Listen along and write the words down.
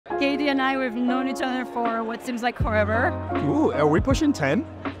Katie and I, we've known each other for what seems like forever. Ooh, are we pushing 10?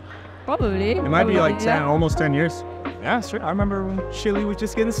 Probably. It might be like 10, yeah. almost 10 years. Yeah, sure. I remember when Chili was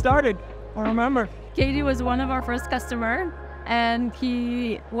just getting started. I remember. Katie was one of our first customer, and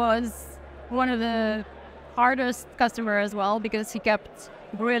he was one of the hardest customer as well, because he kept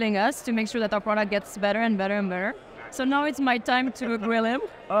grilling us to make sure that our product gets better and better and better. So now it's my time to grill him.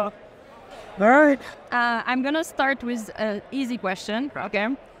 All right. I'm gonna start with an easy question,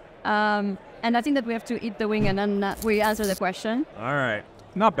 okay? And I think that we have to eat the wing and then we answer the question. All right.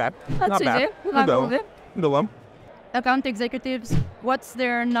 Not bad. That's Not easy. bad. Not We'll easy. go on. Account executives, what's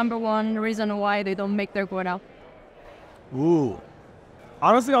their number one reason why they don't make their quota? Ooh.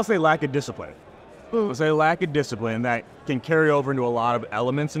 Honestly, I'll say lack of discipline. I'll say lack of discipline that can carry over into a lot of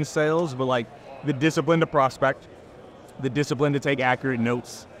elements in sales, but like the discipline to prospect, the discipline to take accurate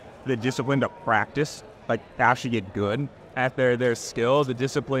notes, the discipline to practice, like actually get good at their skills, the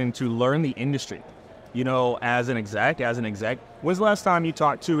discipline to learn the industry. You know, as an exec, when's the last time you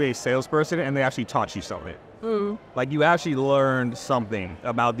talked to a salesperson and they actually taught you something? Like you actually learned something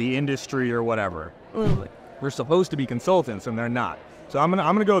about the industry or whatever. We're supposed to be consultants and they're not. So I'm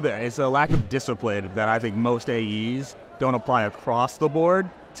gonna go there. It's a lack of discipline that I think most AEs don't apply across the board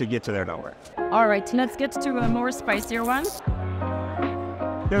to get to their number. All right, let's get to a more spicier one.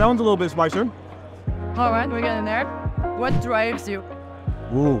 Yeah, that one's a little bit spicier. All right, we're getting there. What drives you?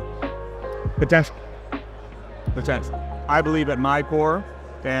 Ooh. Potential. I believe at my core,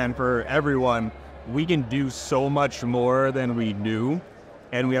 and for everyone, we can do so much more than we do,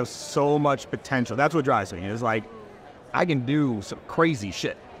 and we have so much potential. That's what drives me. It's like, I can do some crazy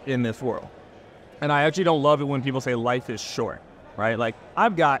shit in this world. And I actually don't love it when people say life is short, right? Like,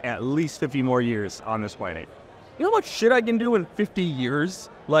 I've got at least 50 more years on this planet. You know how much shit I can do in 50 years?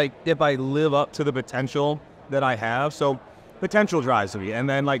 Like, if I live up to the potential that I have. So potential drives me. And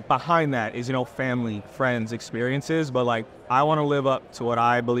then like behind that is, you know, family, friends, experiences. But like, I want to live up to what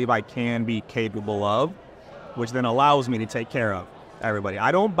I believe I can be capable of, which then allows me to take care of everybody.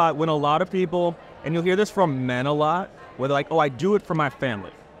 I don't buy, when a lot of people, and you'll hear this from men a lot, where they're like, oh, I do it for my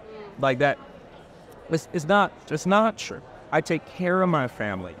family. Like that, it's not true. I take care of my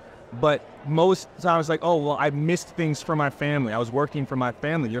family. But most times like, oh, well, I missed things for my family. I was working for my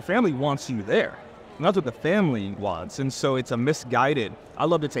family. Your family wants you there. And that's what the family wants. And so it's a misguided. I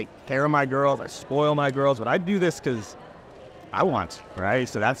love to take care of my girls. I spoil my girls, but I do this because I want, right?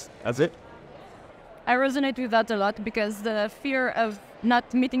 So that's it. I resonate with that a lot because the fear of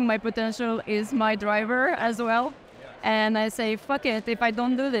not meeting my potential is my driver as well. And I say, fuck it, if I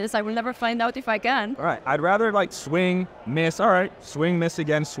don't do this, I will never find out if I can. All right, I'd rather like swing, miss, all right, swing, miss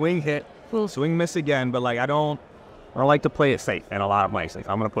again, swing, hit, swing, miss again, but like I don't like to play it safe in a lot of ways. Like,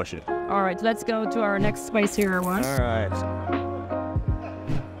 I'm gonna push it. All right, let's go to our next spicier one. All right.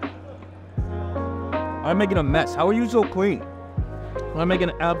 I'm making a mess. How are you so clean? I'm making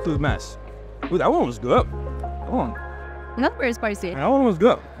an absolute mess. Ooh, that one was good. That one. Not very spicy. That one was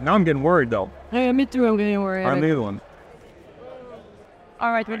good. Now I'm getting worried though. Yeah, me too, I'm getting worried. I'm the other one.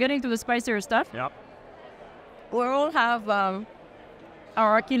 All right, we're getting to the spicier stuff. Yep. We all have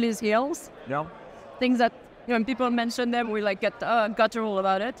our Achilles heels. Yep. Things that, you know, when people mention them, we like get guttural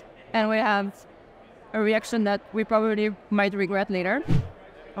about it. And we have a reaction that we probably might regret later.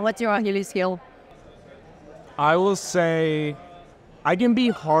 What's your Achilles heel? I will say I can be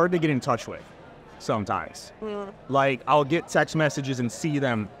hard to get in touch with sometimes. Like, I'll get text messages and see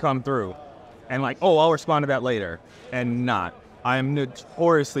them come through. And like, oh, I'll respond to that later. And not. I'm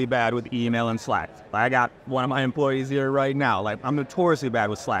notoriously bad with email and Slack. I got one of my employees here right now. Like, I'm notoriously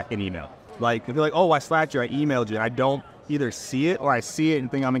bad with Slack and email. Like, if you're like, oh, I Slacked you, I emailed you, and I don't either see it or I see it and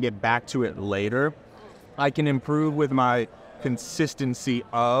think I'm gonna get back to it later. I can improve with my consistency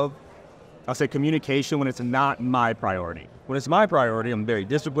of, I'll say, communication when it's not my priority. When it's my priority, I'm very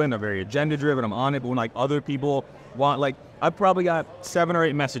disciplined, I'm very agenda driven, I'm on it. But when like other people want, like, I've probably got 7 or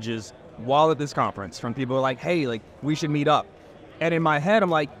 8 messages while at this conference from people who are like, hey, like, we should meet up. And in my head,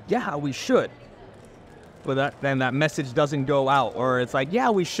 I'm like, yeah, we should. But then that message doesn't go out, or it's like, yeah,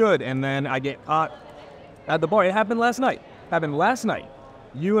 we should. And then I get caught at the bar. It happened last night.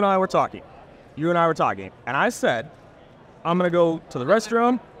 You and I were talking. And I said, I'm going to go to the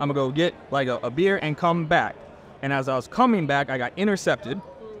restroom. I'm going to go get like a beer and come back. And as I was coming back, I got intercepted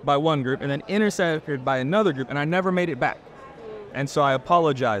by one group and then intercepted by another group. And I never made it back. And so I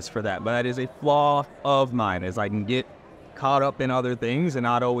apologize for that. But that is a flaw of mine, is I can get caught up in other things and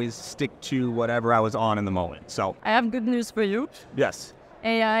not always stick to whatever I was on in the moment. So I have good news for you. Yes.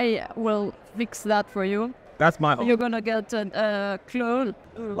 AI will fix that for you. That's my hope. You're gonna get a clone.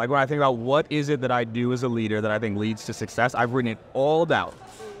 Like, when I think about what is it that I do as a leader that I think leads to success, I've written it all down.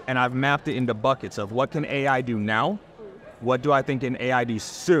 and I've mapped it into buckets of what can AI do now, what do I think can AI do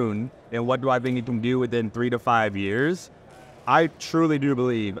soon, and what do I think it can do within 3 to 5 years, I truly do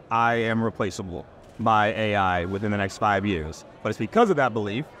believe I am replaceable by AI within the next 5 years. But it's because of that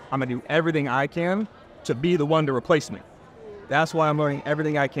belief, I'm gonna do everything I can to be the one to replace me. That's why I'm learning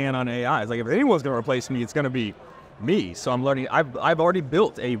everything I can on AI. It's like, if anyone's gonna replace me, it's gonna be me. So I'm learning, I've already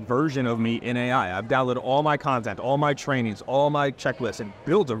built a version of me in AI. I've downloaded all my content, all my trainings, all my checklists, and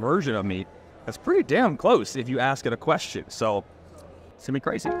built a version of me that's pretty damn close if you ask it a question. So it's gonna be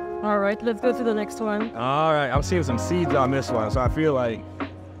crazy. All right, let's go to the next one. All right, I'm seeing some seeds on this one, so I feel like...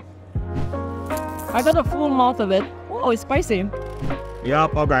 I got a full mouth of it. Oh, it's spicy.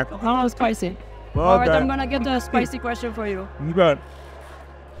 Yep, okay. Oh, spicy. Okay. All right, I'm gonna get a spicy question for you. Good.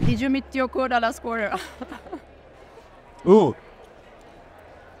 Did you meet your quota last quarter? Ooh.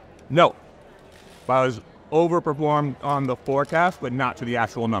 No. I was overperformed on the forecast, but not to the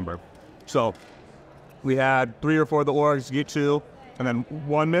actual number. So we had 3 or 4 of the orgs get 2, and then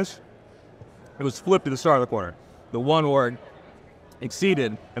 1 miss. It was flipped at the start of the quarter. The 1 org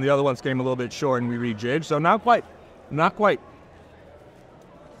exceeded, and the other ones came a little bit short, and we rejigged. So not quite. Not quite.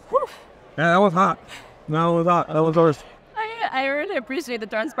 Whew. Yeah, that was hot. That was hot. That was worse. I really appreciate the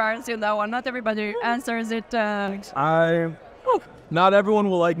transparency on that one. Not everybody answers it. Not everyone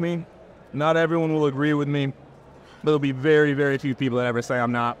will like me. Not everyone will agree with me. But there'll be very, very few people that ever say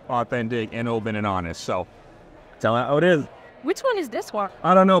I'm not authentic and open and honest. So, tell it how it is. Which one is this one?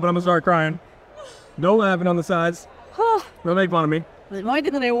 I don't know, but I'm gonna start crying. No laughing on the sides. Don't make fun of me. Why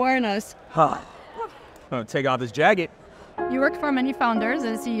didn't they warn us? I'm gonna take off this jacket. You work for many founders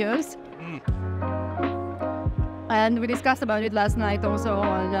and CEOs. And we discussed about it last night also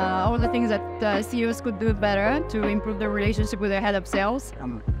on all the things that CEOs could do better to improve their relationship with their head of sales.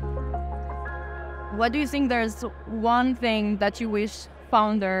 What do you think there's one thing that you wish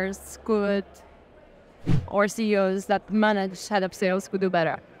founders could, or CEOs that manage head of sales could do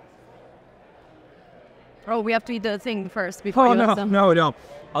better? Oh, we have to eat the thing first before you answer. No, we don't.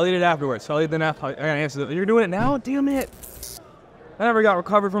 I'll eat it afterwards. I'll eat the nap. I gotta answer. You're doing it now? Damn it. I never got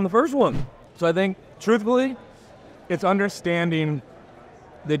recovered from the first one. So I think, truthfully, it's understanding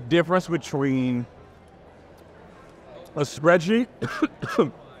the difference between a spreadsheet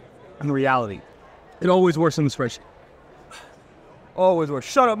and reality. It always works in the spreadsheet. Always works.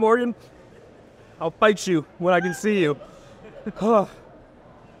 Shut up, Morgan. I'll fight you when I can see you.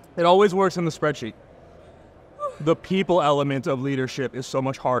 It always works in the spreadsheet. The people element of leadership is so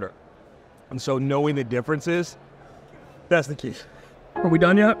much harder. And so knowing the differences, that's the key. Are we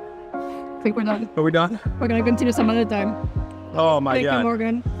done yet? I think we're done. Are we done? We're gonna continue some other time. Oh my God. Thank you,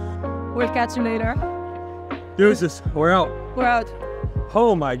 Morgan. We'll catch you later. Deuces, we're out. We're out.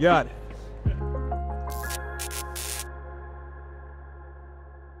 Oh my God.